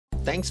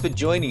Thanks for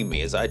joining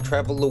me as I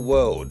travel the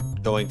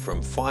world, going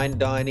from fine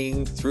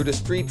dining through to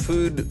street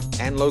food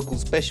and local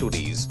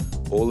specialties,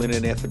 all in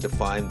an effort to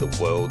find the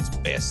world's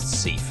best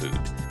seafood.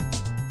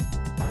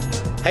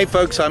 Hey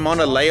folks, I'm on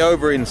a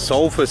layover in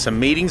Seoul for some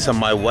meetings on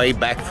my way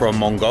back from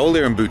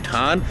Mongolia and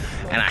Bhutan,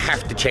 and I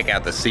have to check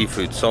out the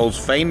seafood. Seoul's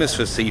famous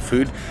for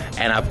seafood,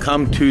 and I've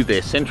come to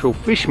their Central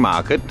Fish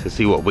Market to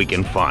see what we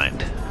can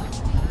find.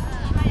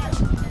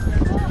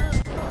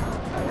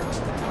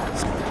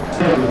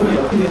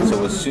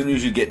 So as soon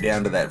as you get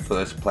down to that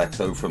first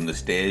plateau from the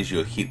stairs,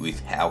 you're hit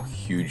with how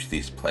huge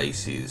this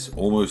place is.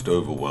 Almost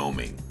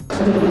overwhelming.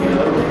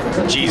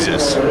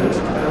 Jesus,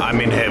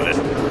 I'm in heaven.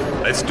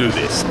 Let's do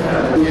this.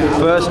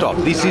 First off,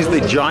 this is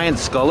the giant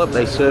scallop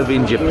they serve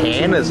in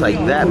Japan. It's like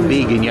that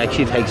big, and you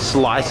actually take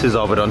slices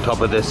of it on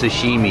top of the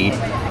sashimi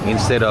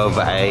instead of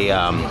a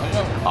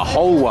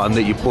whole one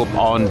that you put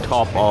on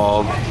top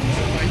of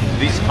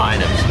this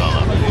kind of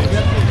scallop.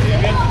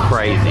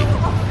 Crazy.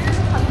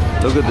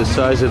 Look at the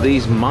size of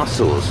these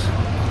mussels.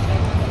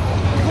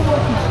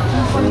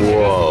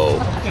 Whoa.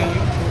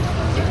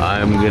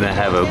 I'm gonna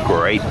have a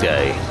great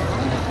day.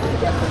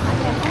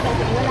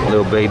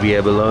 Little baby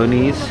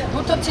abalones.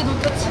 Don't touch it,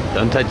 don't touch it.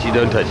 Don't touch it,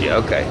 don't touch it.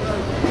 Okay.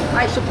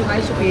 Nice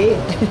soupy.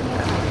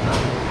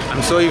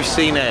 I'm sure you've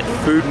seen at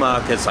food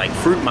markets, like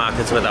fruit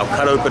markets, where they'll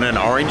cut open an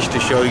orange to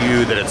show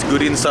you that it's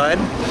good inside.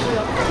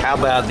 How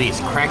about this?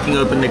 Cracking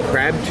open the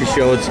crab to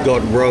show it's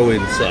got roe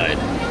inside.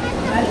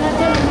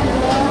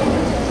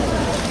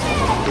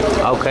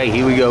 Okay,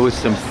 here we go with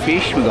some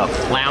fish. We got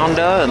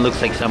flounder. It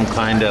looks like some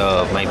kind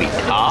of maybe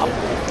carp.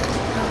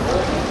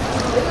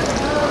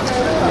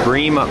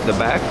 Bream up the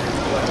back.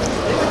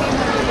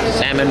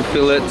 Salmon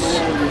fillets.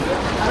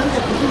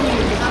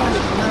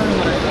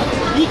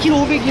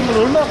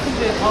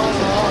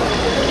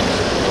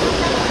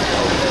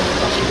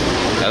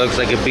 That looks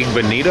like a big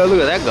bonito. Look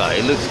at that guy.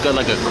 He looks got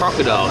like a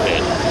crocodile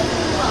head.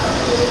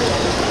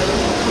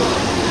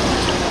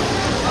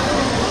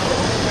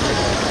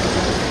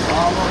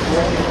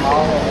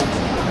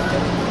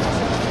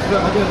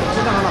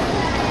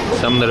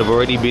 Some that have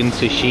already been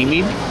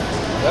sashimi'd.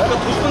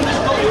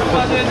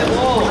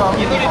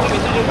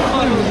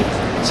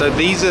 So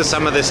these are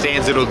some of the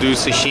stands that'll do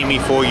sashimi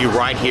for you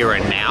right here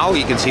and now.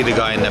 You can see the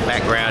guy in the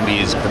background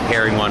is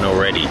preparing one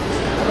already.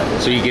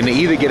 So you can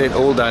either get it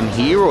all done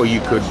here, or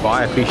you could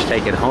buy a fish,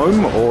 take it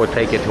home, or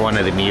take it to one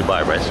of the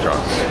nearby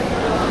restaurants.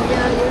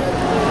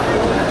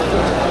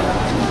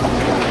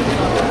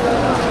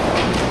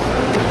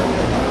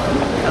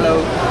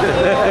 Hello.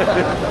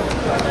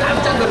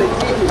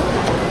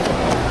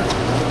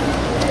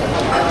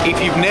 If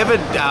you've never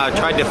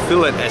tried to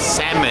fillet a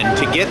salmon,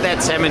 to get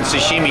that salmon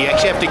sashimi, you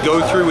actually have to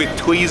go through with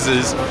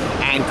tweezers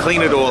and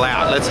clean it all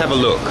out. Let's have a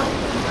look.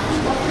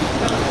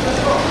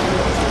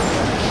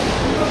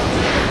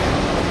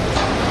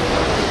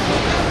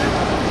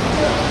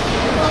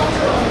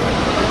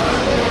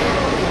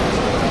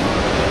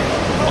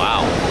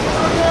 Wow.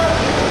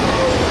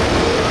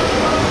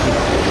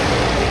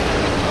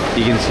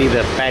 You can see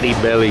the fatty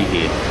belly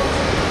here.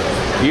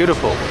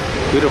 Beautiful,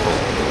 beautiful.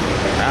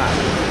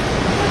 Ah.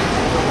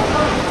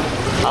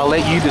 I'll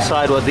let you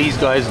decide what these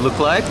guys look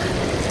like.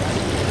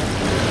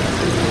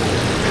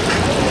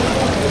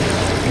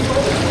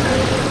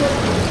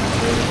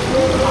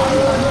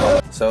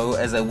 So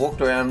as I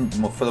walked around,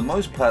 for the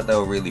most part they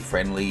were really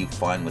friendly,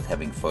 fine with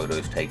having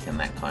photos taken,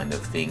 that kind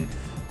of thing.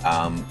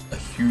 A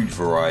huge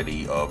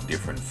variety of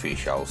different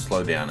fish. I'll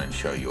slow down and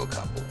show you a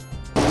couple.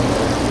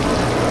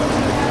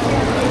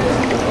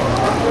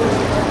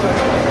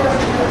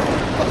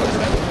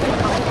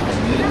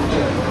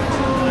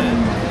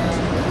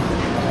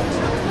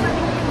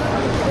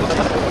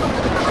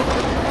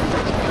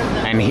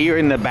 And here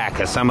in the back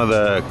are some of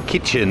the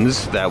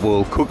kitchens that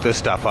will cook the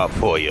stuff up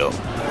for you.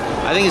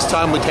 I think it's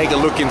time we take a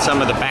look in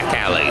some of the back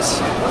alleys.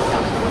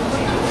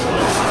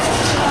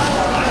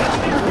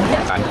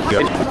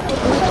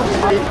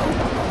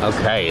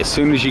 Okay, as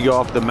soon as you go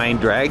off the main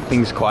drag,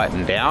 things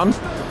quieten down.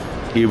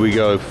 Here we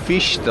go,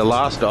 fish. The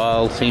last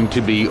aisle seemed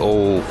to be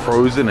all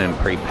frozen and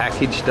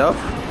pre-packaged stuff.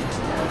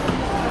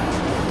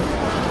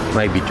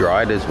 Maybe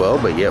dried as well,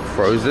 but yeah,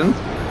 frozen.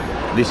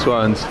 This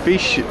one's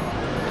fish.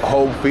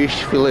 Whole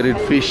fish, filleted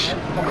fish,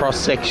 cross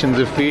sections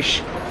of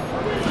fish.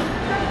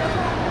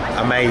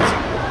 Amazing.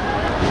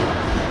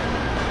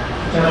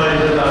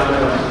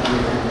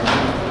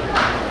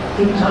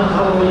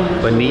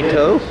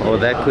 Bonito, or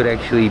that could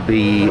actually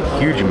be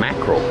huge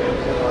mackerel.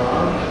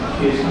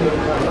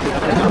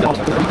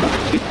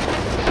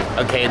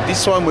 Okay,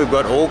 this one we've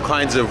got all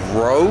kinds of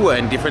roe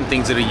and different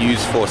things that are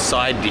used for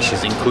side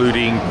dishes,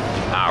 including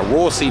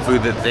raw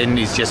seafood that then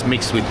is just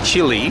mixed with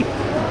chili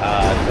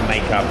to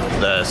make up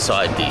the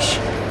side dish.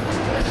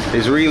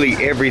 There's really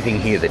everything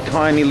here. The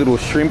tiny little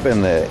shrimp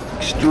and the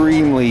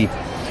extremely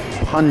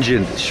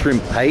pungent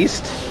shrimp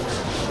paste.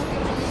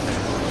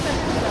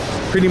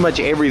 Pretty much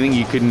everything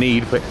you could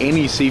need for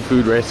any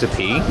seafood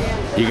recipe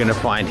you're gonna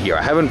find here.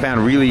 I haven't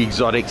found really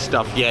exotic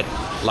stuff yet,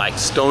 like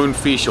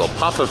stonefish or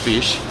puffer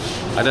fish.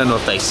 I don't know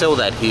if they sell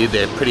that here.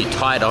 They're pretty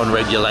tight on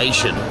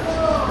regulation.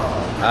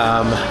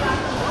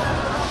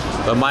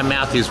 But my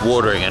mouth is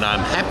watering, and I'm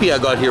happy I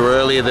got here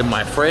earlier than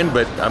my friend,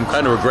 but I'm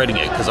kind of regretting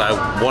it because I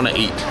want to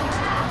eat.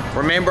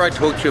 Remember I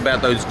talked to you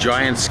about those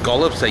giant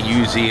scallops they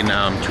use in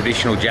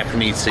traditional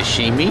Japanese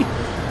sashimi?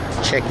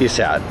 Check this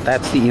out.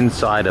 That's the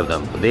inside of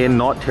them. They're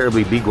not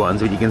terribly big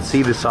ones, but you can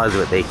see the size of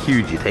it. They're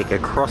huge. You take a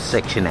cross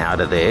section out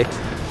of there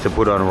to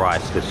put on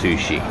rice for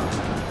sushi.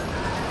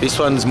 This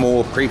one's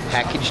more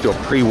pre-packaged or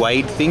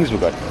pre-weighed things. We've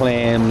got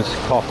clams,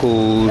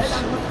 cockles,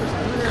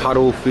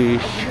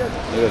 cuttlefish.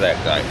 Look at that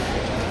guy.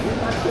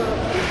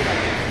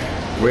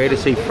 Rare to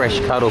see fresh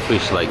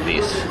cuttlefish like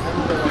this.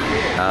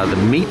 The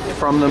meat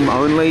from them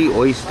only,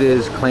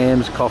 oysters,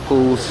 clams,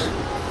 cockles.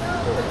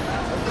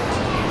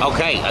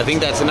 Okay, I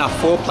think that's enough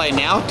foreplay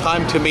now.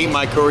 Time to meet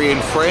my Korean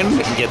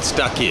friend and get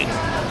stuck in.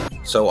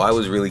 So I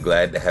was really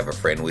glad to have a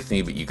friend with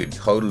me, but you could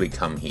totally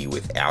come here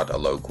without a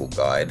local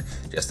guide.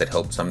 Just that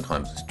helps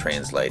sometimes with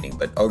translating,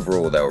 but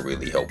overall they were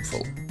really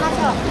helpful.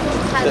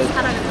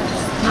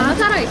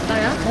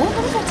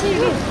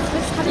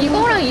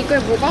 이거랑 이거에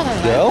뭐가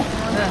달라요?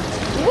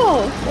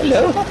 이거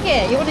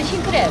싱크해. 이거는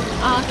싱크해.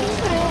 아,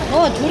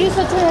 싱크해.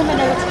 둘이서 처음에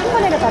내가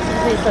창문에가 다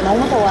붙어 있어.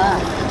 너무 더워.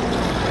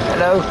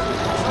 Hello.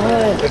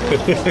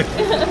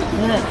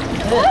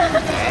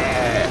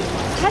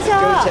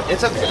 사자.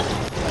 It's okay.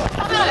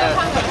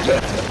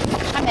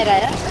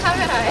 카메라야?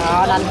 카메라야.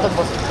 아, 난 또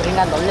뭐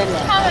우리가 놀랬네.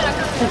 카메라.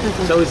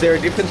 So is there a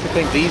difference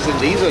between these and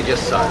these or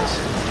just size?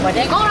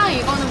 이거랑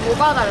이거는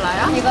뭐가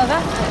달라요?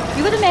 이거가?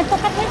 이것도 맨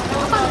똑같아?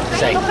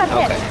 똑같아.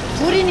 Okay.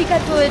 둘이니까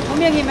또 두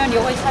명이면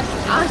이거 살 수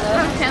있어. 아,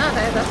 그럼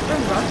캐나다에 that's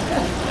pretty rough.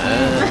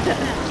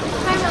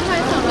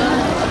 8,000원.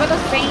 About the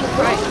same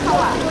price.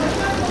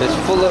 It's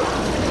full of...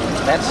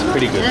 That's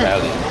pretty good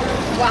value.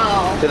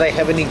 Wow. Do they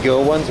have any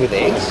girl ones with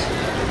eggs?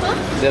 Huh?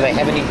 Do they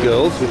have any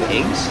girls with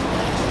eggs?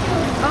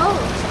 Oh,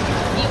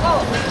 이거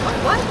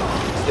what?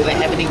 Do they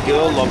have any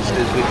girl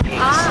lobsters with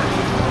eggs? 아,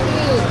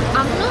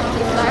 암루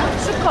있어요?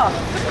 수컷.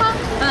 수컷?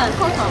 응,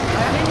 수컷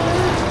없어요?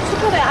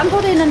 수컷에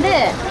암포도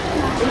있는데,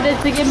 근데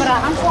되게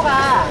뭐라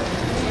암포가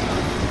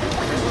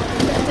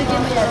되게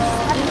뭐야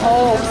살이 더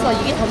없어.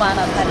 이게 더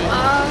많아 살이.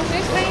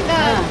 You're saying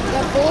that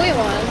the boy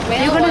one,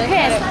 male 이거는 one,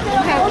 회.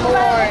 have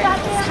more.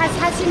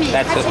 사시미.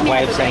 That's a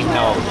way of saying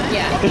no.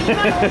 Yeah.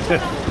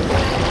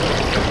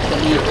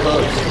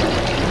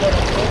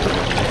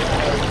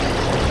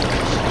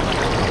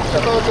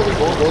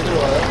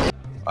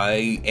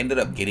 I ended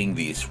up getting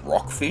this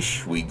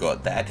rockfish. We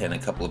got that and a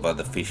couple of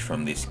other fish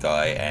from this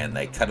guy, and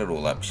they cut it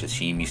all up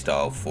sashimi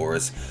style for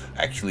us.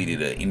 I actually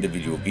did an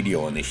individual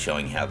video on this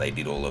showing how they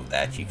did all of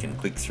that. You can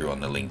click through on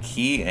the link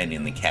here and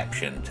in the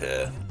caption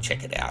to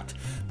check it out.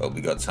 But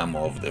we got some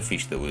of the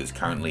fish that was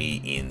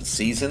currently in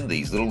season,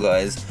 these little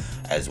guys,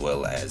 as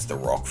well as the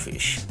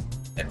rockfish.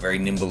 That very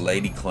nimble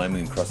lady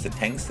climbing across the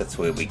tanks, that's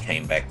where we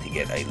came back to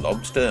get a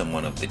lobster and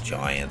one of the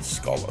giant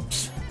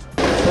scallops.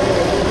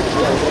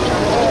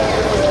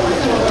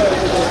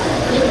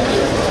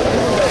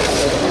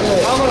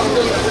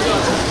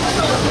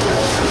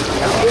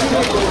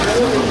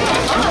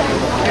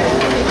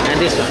 And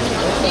this one.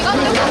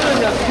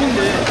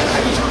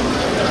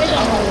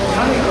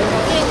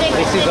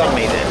 This is on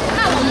me then.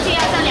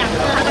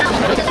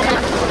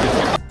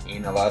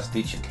 In a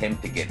last-ditch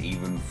attempt to get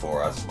even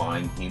for us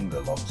buying him,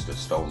 the lobster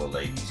stole a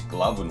lady's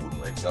glove and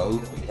wouldn't let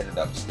go. We headed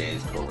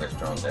upstairs to a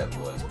restaurant that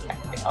was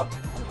packed out,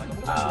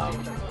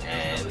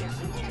 and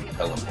you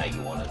tell them how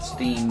you want it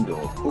steamed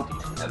or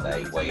cooked, and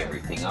they weigh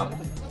everything up,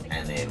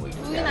 and then we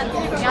just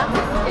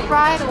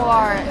Fried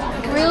or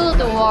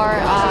grilled or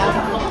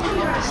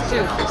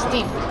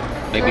steamed.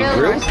 maybe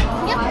grilled?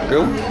 Yeah.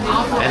 Grill?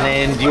 And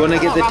then do you want to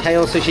get the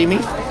tail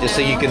sashimi? Just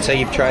so you can say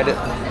you've tried it?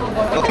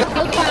 Okay.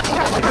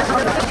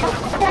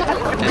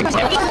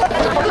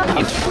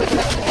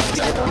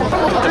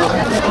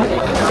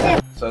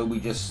 So we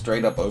just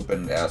straight up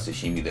opened our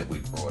sashimi that we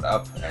brought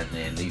up, and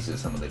then these are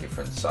some of the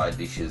different side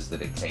dishes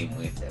that it came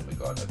with, and we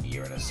got a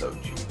beer and a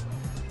soju.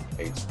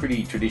 It's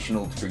pretty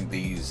traditional to drink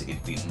these in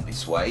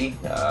this way,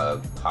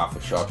 half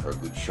a shot or a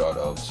good shot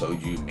of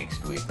soju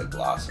mixed with a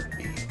glass of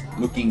beer.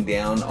 Looking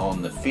down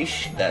on the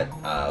fish, that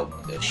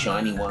the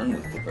shiny one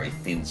with the very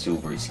thin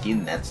silvery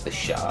skin, that's the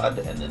shad,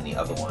 and then the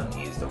other one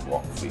is the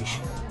rockfish.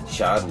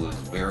 Shad was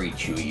very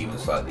chewy, even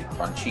slightly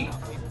crunchy.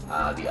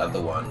 The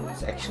other one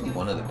was actually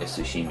one of the best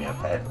sashimi I've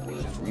had. It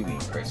was really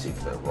impressive,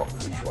 the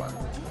rockfish one.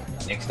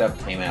 Next up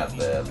came out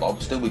the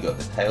lobster. We got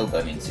the tail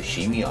done in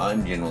sashimi.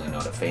 I'm generally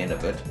not a fan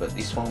of it, but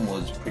this one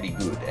was pretty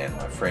good and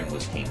my friend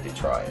was keen to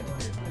try it.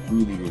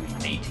 Really, really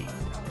meaty.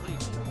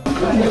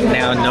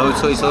 Now, no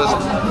soy sauce.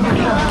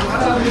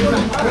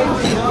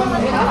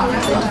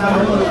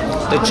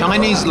 The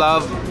Chinese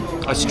love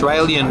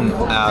Australian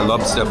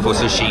lobster for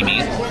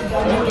sashimi,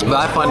 but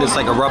I find it's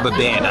like a rubber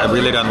band. I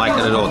really don't like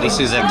it at all. This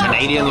is a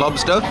Canadian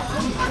lobster,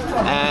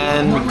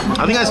 and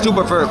I think I still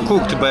prefer it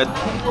cooked, but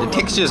the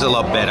texture's a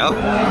lot better.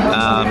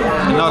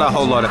 Not a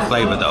whole lot of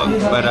flavor though,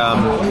 but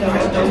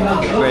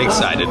very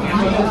excited.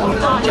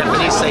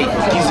 Japanese say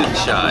gizzard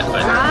shad,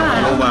 but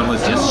the whole one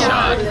was just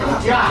shad.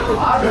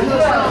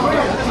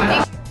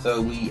 So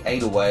we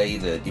ate away,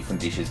 the different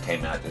dishes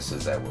came out just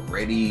as they were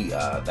ready.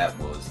 That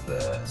was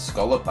the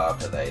scallop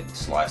after they'd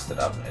sliced it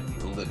up and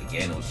grilled it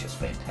again. It was just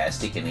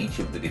fantastic, and each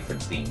of the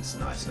different things,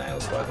 nice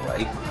nails by the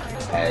way,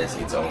 has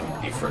its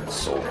own different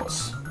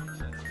sauce.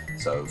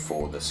 So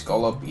for the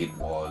scallop, it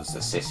was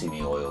the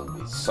sesame oil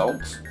with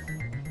salt.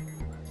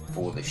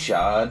 For the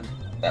shad,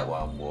 that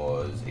one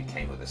was, it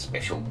came with a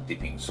special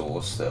dipping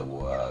sauce that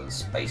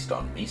was based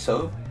on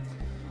miso.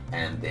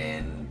 And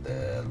then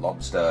the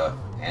lobster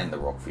and the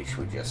rockfish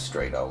were just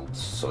straight old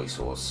soy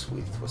sauce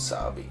with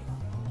wasabi.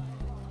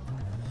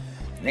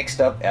 Next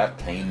up, out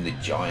came the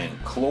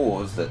giant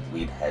claws that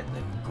we'd had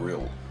them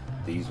grill.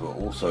 These were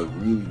also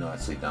really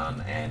nicely done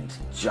and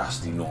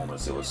just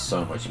enormous. There was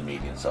so much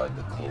meat inside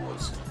the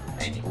claws.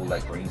 And all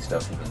that green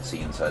stuff you can see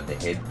inside the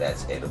head,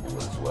 that's edible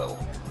as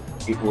well.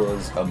 It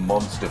was a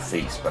monster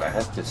feast, but I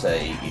have to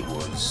say it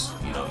was,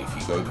 you know,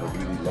 if you go to a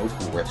really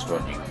local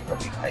restaurant, you can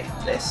probably pay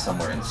less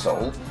somewhere in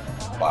Seoul,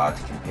 but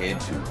compared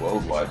to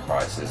worldwide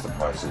prices, the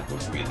prices were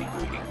really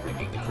good,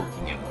 including the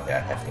cooking and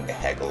without having to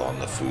haggle on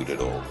the food at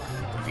all.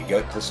 If you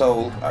go to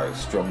Seoul, I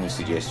strongly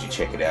suggest you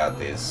check it out.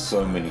 There's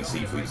so many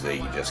seafoods there,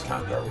 you just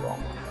can't go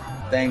wrong.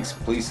 Thanks,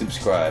 please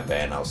subscribe,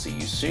 and I'll see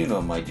you soon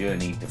on my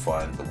journey to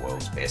find the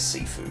world's best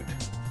seafood.